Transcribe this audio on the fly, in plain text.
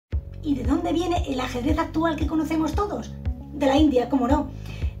¿Y de dónde viene el ajedrez actual que conocemos todos? De la India, cómo no.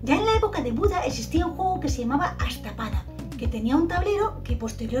 Ya en la época de Buda existía un juego que se llamaba Ashtapada, que tenía un tablero que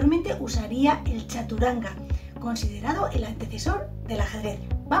posteriormente usaría el Chaturanga, considerado el antecesor del ajedrez.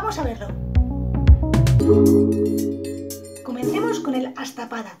 Vamos a verlo. Comencemos con el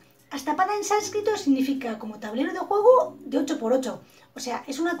Ashtapada. Ashtapada en sánscrito significa como tablero de juego de 8×8, o sea,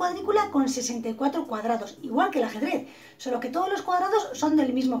 es una cuadrícula con 64 cuadrados, igual que el ajedrez, solo que todos los cuadrados son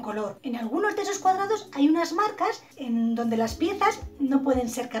del mismo color. En algunos de esos cuadrados hay unas marcas en donde las piezas no pueden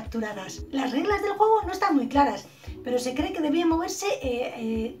ser capturadas. Las reglas del juego no están muy claras, pero se cree que debían moverse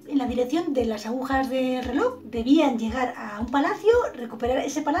en la dirección de las agujas del reloj, debían llegar a un palacio, recuperar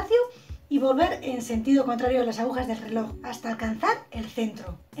ese palacio y volver en sentido contrario a las agujas del reloj, hasta alcanzar el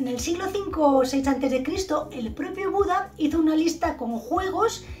centro. En el siglo V o VI a.C., el propio Buda hizo una lista con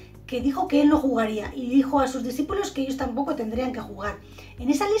juegos que dijo que él no jugaría y dijo a sus discípulos que ellos tampoco tendrían que jugar. En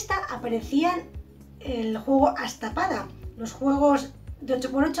esa lista aparecían el juego Ashtapada, los juegos de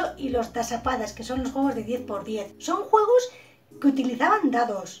 8×8 y los dasapadas, que son los juegos de 10×10. Son juegos que utilizaban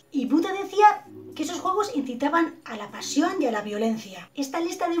dados y Buda decía que esos juegos incitaban a la pasión y a la violencia. Esta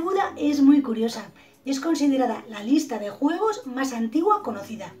lista de Buda es muy curiosa y es considerada la lista de juegos más antigua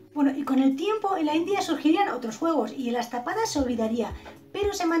conocida. Bueno, y con el tiempo en la India surgirían otros juegos y el Ashtapada se olvidaría,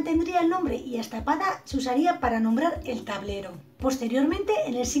 pero se mantendría el nombre y Ashtapada se usaría para nombrar el tablero. Posteriormente,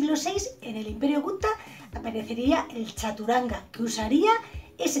 en el siglo VI, en el Imperio Gupta, aparecería el Chaturanga, que usaría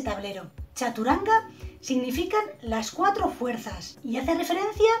ese tablero. Chaturanga significan las 4 fuerzas y hace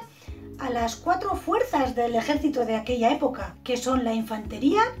referencia a las 4 fuerzas del ejército de aquella época, que son la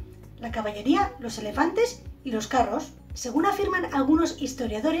infantería, la caballería, los elefantes y los carros. Según afirman algunos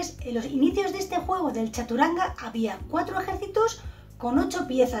historiadores, en los inicios de este juego del Chaturanga había 4 ejércitos con 8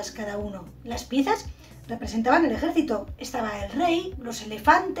 piezas cada uno. Las piezas representaban el ejército. Estaba el rey, los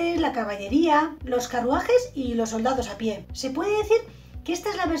elefantes, la caballería, los carruajes y los soldados a pie. Se puede decir que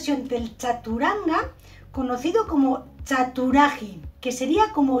esta es la versión del Chaturanga conocido como Chaturaji, que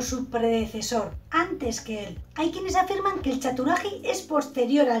sería como su predecesor, antes que él. Hay quienes afirman que el Chaturaji es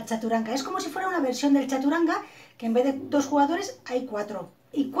posterior al Chaturanga, es como si fuera una versión del Chaturanga, que en vez de 2 jugadores hay 4.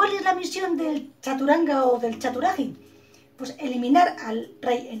 ¿Y cuál es la misión del Chaturanga o del Chaturaji? Pues eliminar al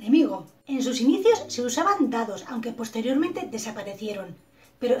rey enemigo. En sus inicios se usaban dados, aunque posteriormente desaparecieron,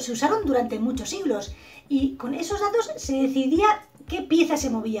 pero se usaron durante muchos siglos y con esos dados se decidía qué pieza se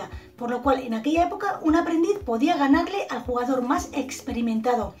movía, por lo cual en aquella época un aprendiz podía ganarle al jugador más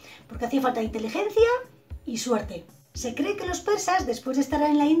experimentado, porque hacía falta inteligencia y suerte. Se cree que los persas, después de estar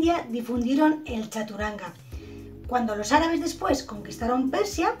en la India, difundieron el Chaturanga. Cuando los árabes después conquistaron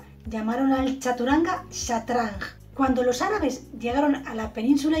Persia, llamaron al Chaturanga Shatrang. Cuando los árabes llegaron a la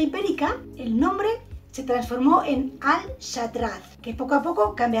península ibérica, el nombre se transformó en al-Shatraz, que poco a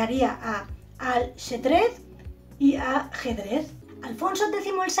poco cambiaría a al-Shetrez y a Ajedrez. Alfonso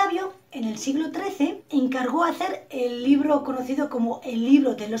X el Sabio, en el siglo XIII, encargó hacer el libro conocido como el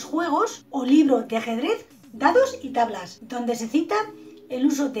libro de los juegos o libro de ajedrez, dados y tablas, donde se cita el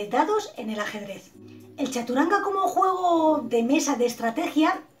uso de dados en el ajedrez. El Chaturanga como juego de mesa de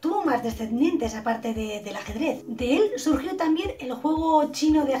estrategia tuvo más descendientes aparte del ajedrez. De él surgió también el juego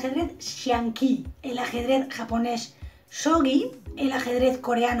chino de ajedrez Xiangqi, el ajedrez japonés Shogi, el ajedrez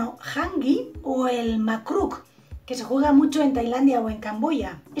coreano Hanggi o el Makruk, que se juega mucho en Tailandia o en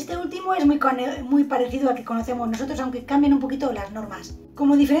Camboya. Este último es muy parecido al que conocemos nosotros, aunque cambian un poquito las normas.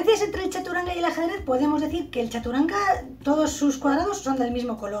 Como diferencias entre el Chaturanga y el ajedrez, podemos decir que el Chaturanga, todos sus cuadrados son del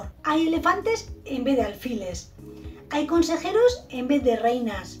mismo color. Hay elefantes en vez de alfiles. Hay consejeros en vez de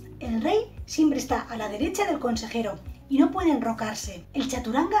reinas. El rey siempre está a la derecha del consejero y no puede enrocarse. El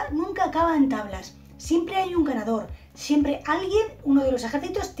Chaturanga nunca acaba en tablas. Siempre hay un ganador. Siempre alguien, uno de los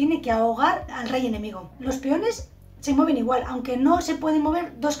ejércitos, tiene que ahogar al rey enemigo. Los peones se mueven igual, aunque no se pueden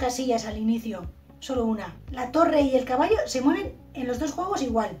mover 2 casillas al inicio, solo una. La torre y el caballo se mueven en los 2 juegos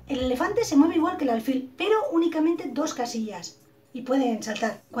igual. El elefante se mueve igual que el alfil, pero únicamente 2 casillas y pueden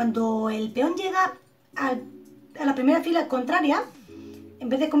saltar. Cuando el peón llega a la primera fila contraria, en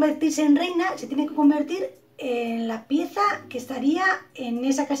vez de convertirse en reina, se tiene que convertir en la pieza que estaría en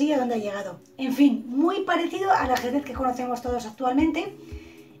esa casilla donde ha llegado. En fin, muy parecido al ajedrez que conocemos todos actualmente.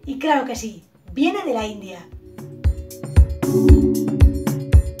 Y claro que sí, viene de la India.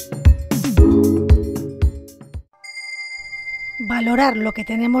 Valorar lo que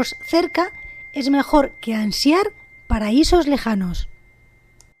tenemos cerca es mejor que ansiar paraísos lejanos.